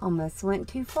 Almost went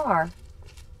too far.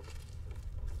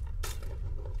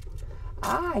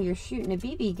 Ah, you're shooting a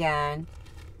BB gun.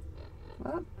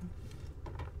 Whoop.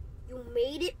 You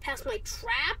made it past my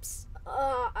traps?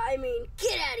 I mean,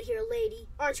 get out of here, lady.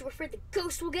 Aren't you afraid the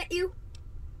ghost will get you?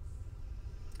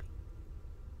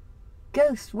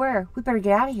 Ghost, where? We better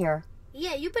get out of here.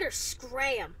 Yeah, you better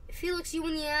scram. If he looks you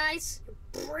in the eyes,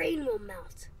 your brain will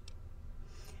melt.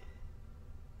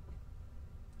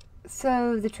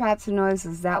 So, the traps and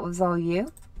noises, that was all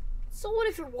you? So what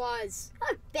if it was?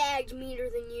 I've bagged meaner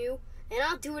than you, and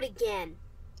I'll do it again.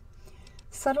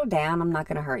 Settle down, I'm not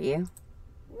going to hurt you.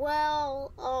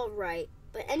 Well, alright.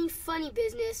 But any funny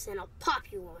business, and I'll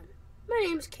pop you one. My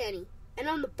name's Kenny, and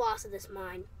I'm the boss of this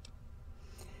mine.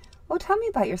 Well, tell me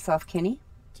about yourself, Kenny.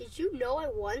 Did you know I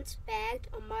once bagged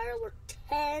a mirror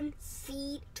 10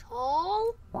 feet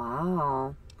tall?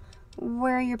 Wow.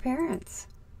 Where are your parents?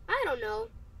 I don't know.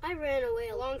 I ran away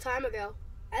a long time ago.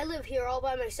 I live here all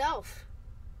by myself.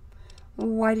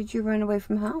 Why did you run away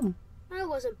from home? I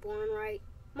wasn't born right.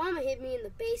 Mama hid me in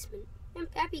the basement,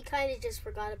 and Pappy kind of just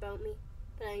forgot about me.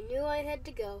 But I knew I had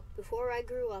to go before I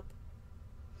grew up.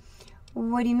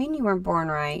 What do you mean you weren't born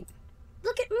right?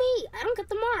 Look at me! I don't get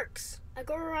the marks. I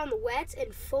go around the wets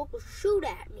and folk will shoot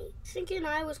at me, thinking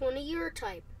I was one of your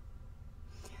type.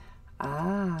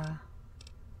 Ah.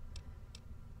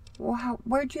 Wow,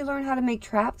 where'd you learn how to make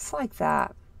traps like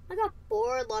that? I got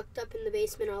bored locked up in the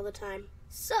basement all the time.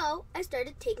 So I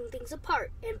started taking things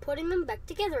apart and putting them back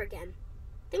together again.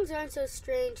 Things aren't so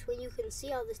strange when you can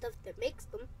see all the stuff that makes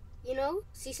them. You know,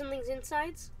 see something's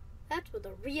insides? That's what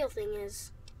the real thing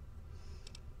is.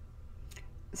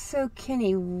 So,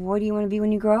 Kenny, what do you want to be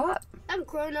when you grow up? I'm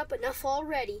grown up enough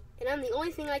already, and I'm the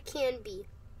only thing I can be.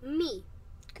 Me.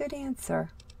 Good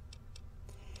answer.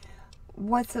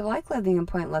 What's it like living in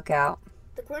Point Lookout?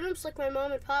 The grown-ups like my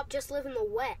mom and pop just live in the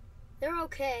wet. They're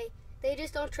okay. They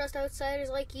just don't trust outsiders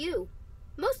like you.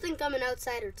 Most think I'm an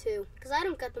outsider too, because I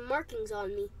don't got the markings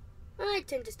on me. I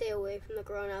tend to stay away from the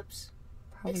grown-ups.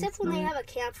 Except when they have a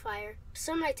campfire.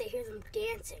 Some nights I hear them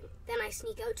dancing. Then I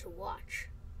sneak out to watch.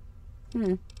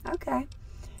 Okay.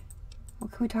 Well,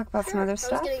 can we talk about some other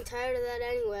stuff? I was getting tired of that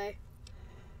anyway.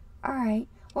 Alright.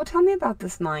 Well, tell me about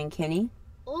this mine, Kenny.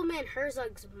 Old Man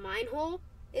Herzog's mine hole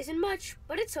isn't much,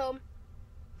 but it's home.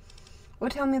 Well,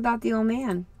 tell me about the old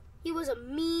man. He was a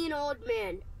mean old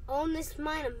man. Owned this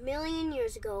mine 1,000,000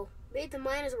 years ago. Made the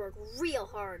miners work real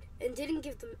hard and didn't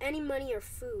give them any money or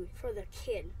food for their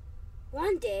kid.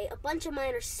 One day, a bunch of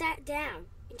miners sat down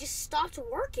and just stopped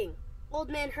working. Old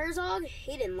Man Herzog,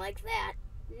 he didn't like that.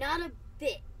 Not a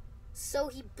bit. So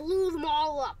he blew them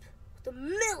all up. with a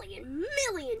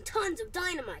million tons of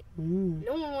dynamite.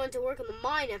 No one wanted to work in the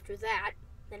mine after that.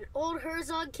 Then old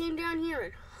Herzog came down here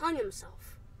and hung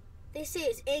himself. They say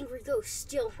his angry ghost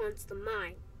still haunts the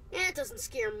mine. It doesn't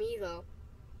scare me, though.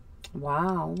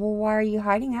 Wow. Well, why are you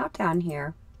hiding out down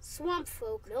here? Swamp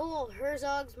folk know old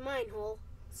Herzog's mine hole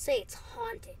say it's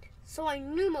haunted. So I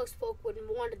knew most folk wouldn't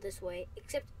want it this way,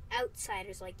 except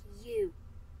outsiders like you.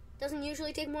 Doesn't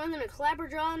usually take more than a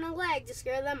clapperjaw and a leg to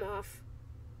scare them off.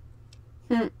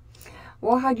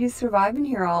 Well, how'd you survive in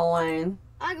here all alone?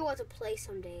 I go out to play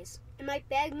some days. It might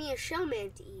bag me a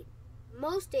shellman to eat.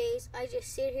 Most days, I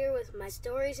just sit here with my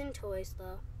stories and toys,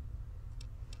 though.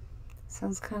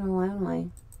 Sounds kind of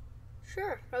lonely.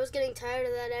 Sure, I was getting tired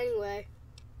of that anyway.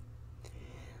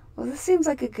 Well, this seems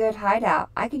like a good hideout.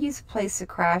 I could use a place to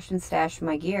crash and stash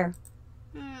my gear.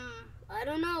 I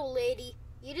don't know, lady.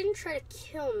 You didn't try to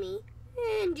kill me,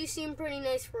 and you seem pretty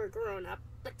nice for a grown-up.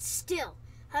 But still,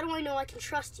 how do I know I can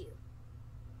trust you?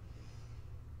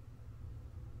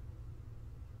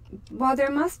 Well, there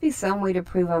must be some way to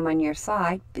prove I'm on your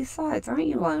side. Besides, aren't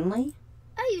you lonely?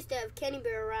 I used to have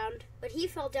keeny-bear around, but he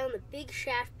fell down the big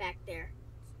shaft back there.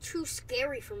 It's too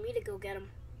scary for me to go get him.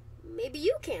 Maybe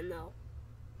you can, though.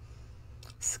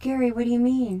 Scary? What do you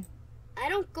mean? I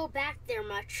don't go back there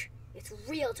much. It's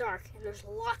real dark, and there's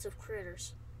lots of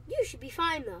critters. You should be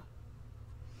fine, though.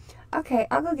 Okay,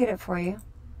 I'll go get it for you.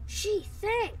 Gee,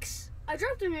 thanks. I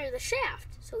dropped him near the shaft,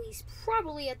 so he's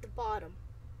probably at the bottom.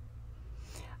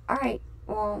 Alright,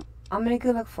 well, I'm gonna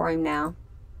go look for him now.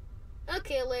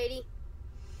 Okay, lady.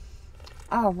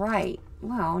 Alright,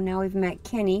 well, now we've met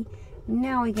Kenny.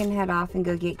 Now we can head off and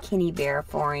go get keeny-bear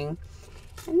for him.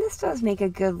 And this does make a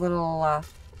good little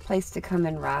place to come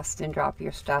and rest and drop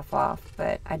your stuff off,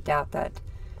 but I doubt that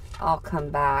I'll come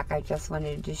back. I just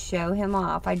wanted to show him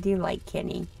off. I do like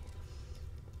Kenny.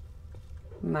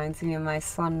 Reminds me of my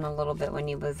son a little bit when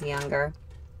he was younger.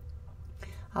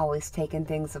 Always taking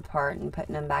things apart and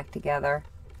putting them back together.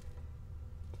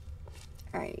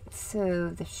 Alright, so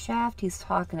the shaft he's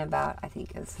talking about, I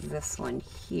think, is this one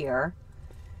here.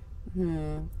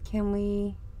 Can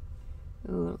we...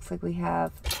 Ooh, looks like we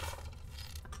have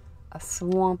a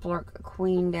swamp lurk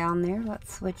queen down there.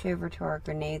 Let's switch over to our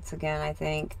grenades again, I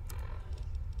think.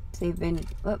 They've been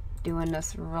doing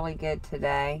this really good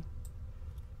today.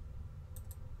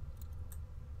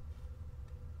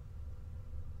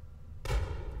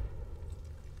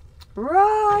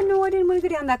 Run! No, I didn't want to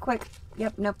go down that quick.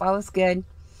 Yep, nope, I was good.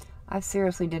 I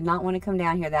seriously did not want to come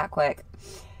down here that quick.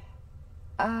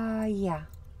 Yeah.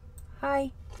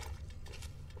 Hi.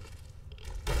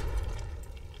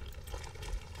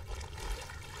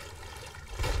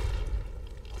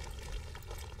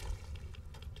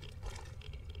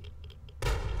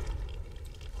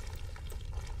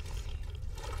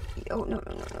 Oh, no.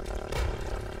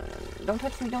 Don't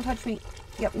touch me, don't touch me.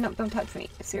 Yep, no, don't touch me.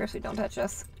 Seriously, don't touch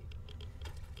us.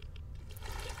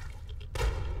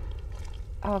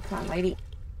 Oh, come on, lady.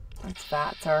 That's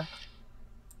that, sir.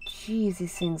 Jeez,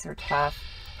 these things are tough.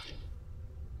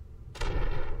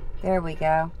 There we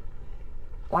go.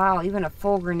 Wow, even a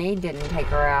full grenade didn't take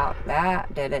her out.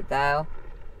 That did it, though.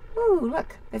 Ooh,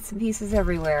 look. Bits and pieces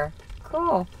everywhere.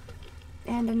 Cool.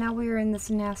 And now we're in this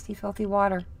nasty, filthy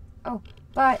water. Oh,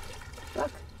 but,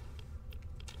 look.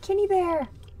 Keeny-bear.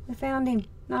 We found him.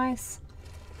 Nice.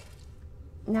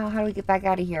 Now, how do we get back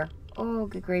out of here? Oh,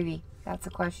 good gravy. That's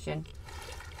a question.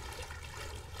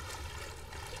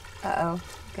 Uh-oh.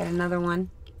 Got another one.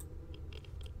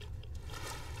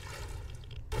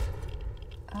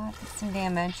 Oh, did some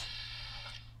damage.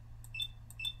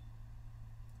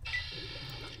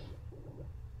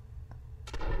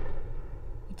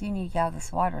 We do need to get out of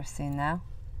this water soon, though.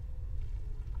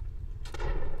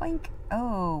 Blink.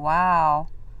 Oh, wow.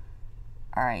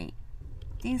 Alright.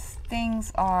 These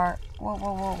things are...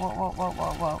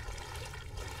 Whoa.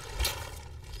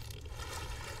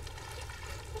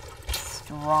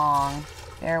 Strong.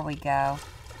 There we go.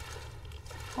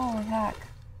 Holy heck.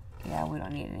 Yeah, we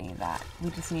don't need any of that. We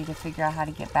just need to figure out how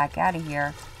to get back out of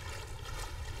here.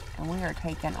 And we are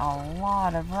taking a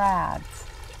lot of rads.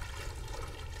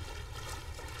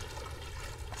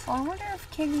 So I wonder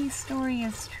if Kitty's story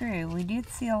is true. We did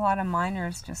see a lot of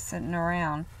miners just sitting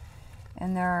around.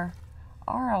 And there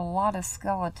are a lot of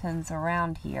skeletons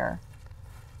around here.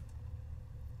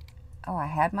 Oh, I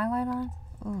had my light on?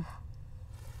 Ooh.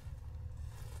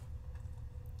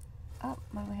 Oh,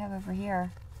 what do we have over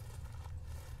here?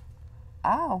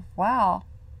 Oh, wow.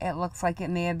 It looks like it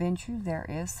may have been true. There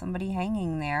is somebody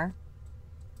hanging there.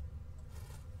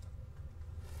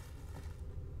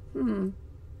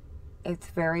 It's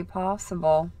very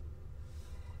possible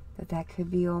that that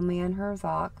could be old man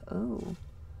Herzog. Ooh.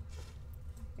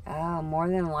 Oh, more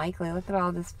than likely. Look at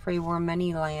all this pre-war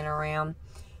money laying around.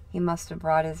 He must have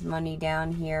brought his money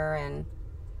down here, and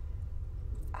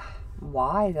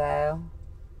why though?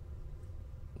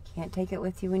 You can't take it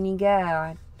with you when you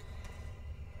go.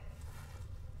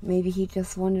 Maybe he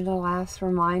just wanted a last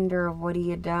reminder of what he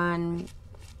had done,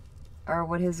 or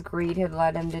what his greed had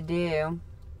led him to do.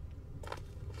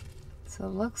 So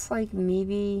it looks like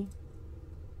maybe,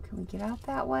 can we get out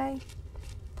that way?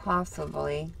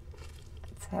 Possibly.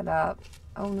 Let's head up.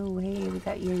 Oh no, hey, we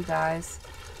got you guys.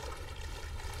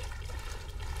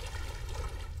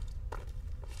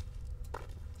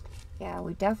 Yeah,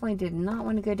 we definitely did not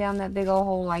want to go down that big old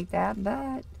hole like that,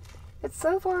 but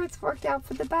so far it's worked out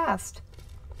for the best.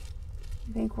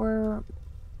 I think we're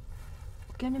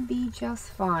gonna be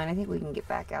just fine. I think we can get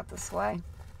back out this way.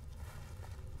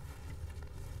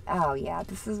 Oh yeah,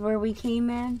 this is where we came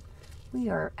in. We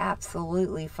are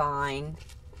absolutely fine.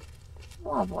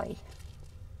 Lovely.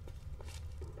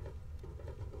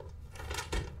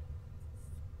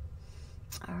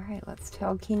 Alright, let's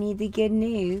tell Kenny the good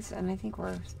news. And I think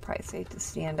we're probably safe to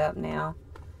stand up now.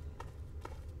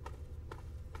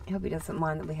 I hope he doesn't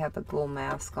mind that we have a ghoul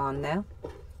mask on though.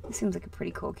 He seems like a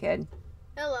pretty cool kid.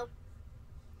 Hello.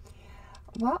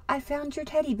 Well, I found your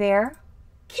teddy bear.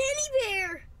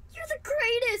 Keeny-bear! You're the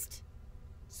greatest!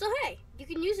 So hey, you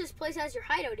can use this place as your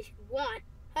hideout if you want.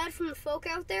 Hide from the folk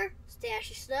out there, stash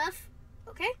your stuff,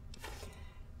 okay?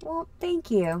 Well,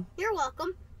 thank you. You're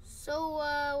welcome. So,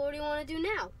 what do you want to do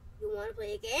now? You want to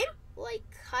play a game? Like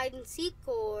hide and seek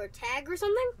or tag or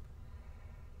something?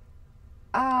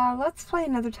 Let's play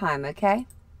another time, okay?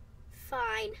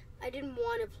 Fine. I didn't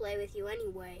want to play with you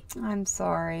anyway. I'm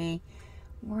sorry.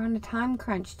 We're on a time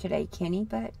crunch today, Kenny,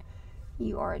 but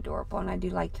you are adorable, and I do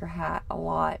like your hat a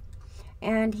lot.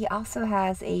 And he also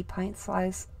has a pint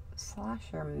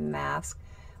slasher mask,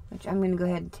 which I'm going to go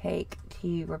ahead and take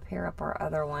to repair up our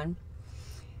other one.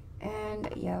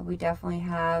 And yeah, we definitely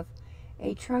have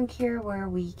a trunk here where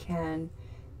we can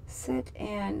sit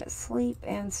and sleep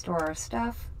and store our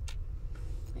stuff.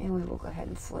 And we will go ahead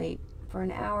and sleep for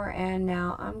an hour. And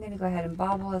now I'm going to go ahead and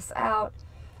bobble us out,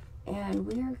 and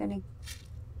we are going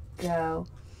to go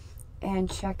and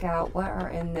check out what are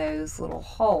in those little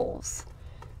holes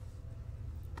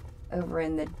over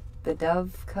in the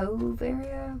Dove Cove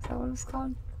area. Is that what it's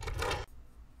called?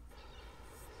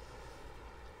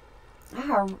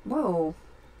 Ah, whoa.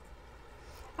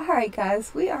 Alright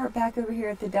guys, we are back over here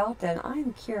at the Delta, and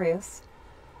I'm curious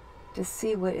to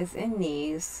see what is in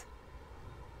these.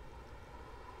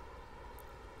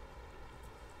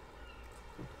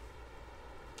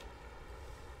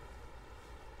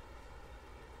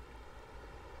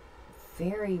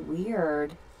 Very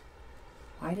weird.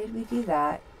 Why did we do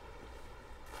that?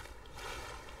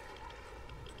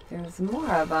 There's more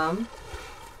of them.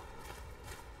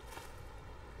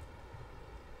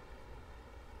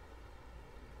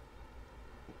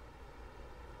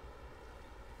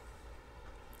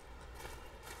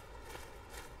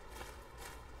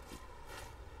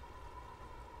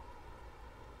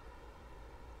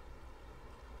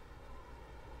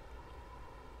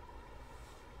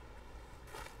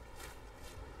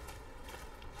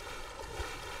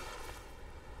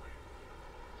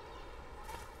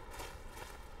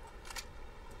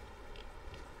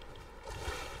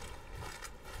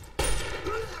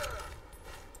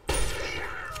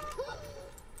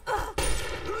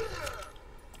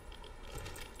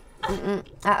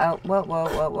 Uh-oh. Whoa, whoa,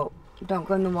 whoa, whoa. Don't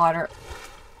go in the water.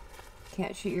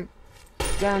 Can't shoot your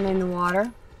gun in the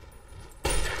water.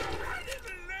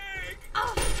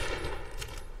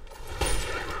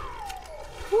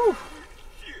 Whew.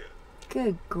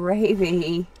 Good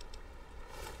gravy.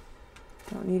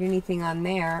 Don't need anything on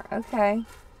there. Okay.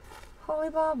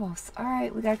 Holy baubles.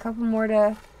 Alright, we got a couple more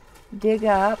to dig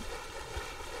up.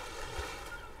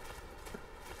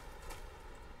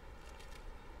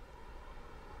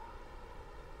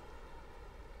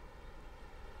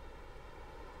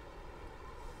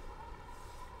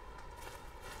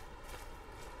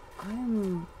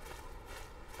 I'm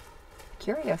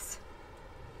curious.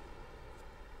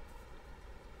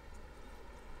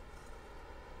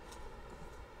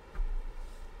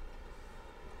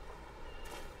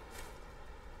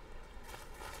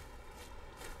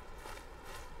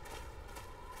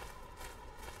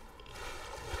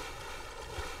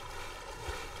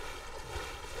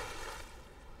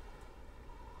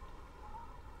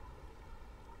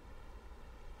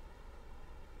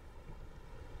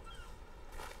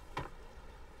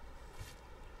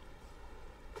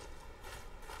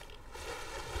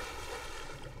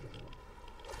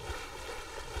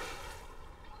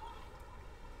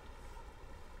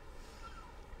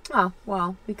 Oh,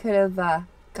 well, we could have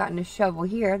gotten a shovel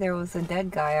here. There was a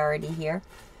dead guy already here.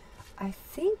 I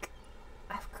think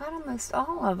I've got almost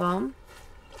all of them.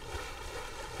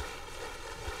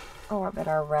 Oh, I bet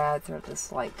our rads are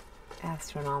just like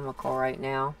astronomical right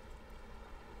now.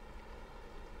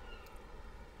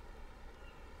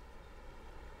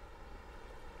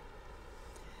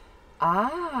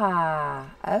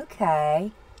 Ah,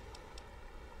 okay.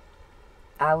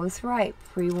 I was right.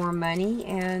 Pre-war money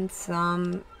and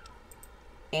some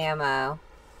ammo.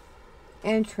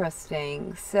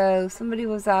 Interesting. So somebody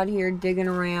was out here digging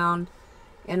around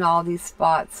in all these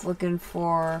spots looking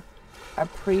for a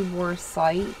pre-war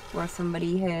site where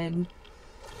somebody had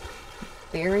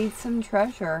buried some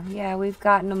treasure. Yeah, we've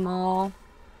gotten them all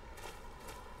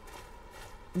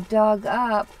dug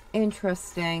up.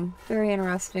 Interesting. Very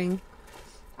interesting.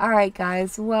 Alright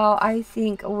guys, well I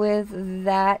think with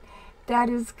that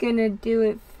is gonna do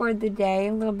it for the day.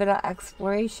 A little bit of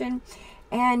exploration.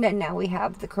 And now we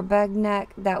have the Krivbeknih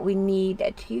that we need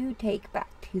to take back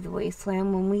to the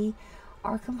wasteland when we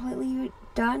are completely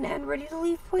done and ready to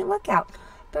leave Point Lookout.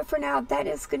 But for now, that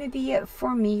is going to be it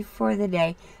for me for the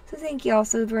day. So thank you all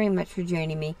so very much for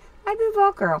joining me. I've been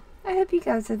Vault Girl. I hope you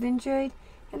guys have enjoyed,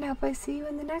 and I hope I see you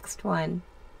in the next one.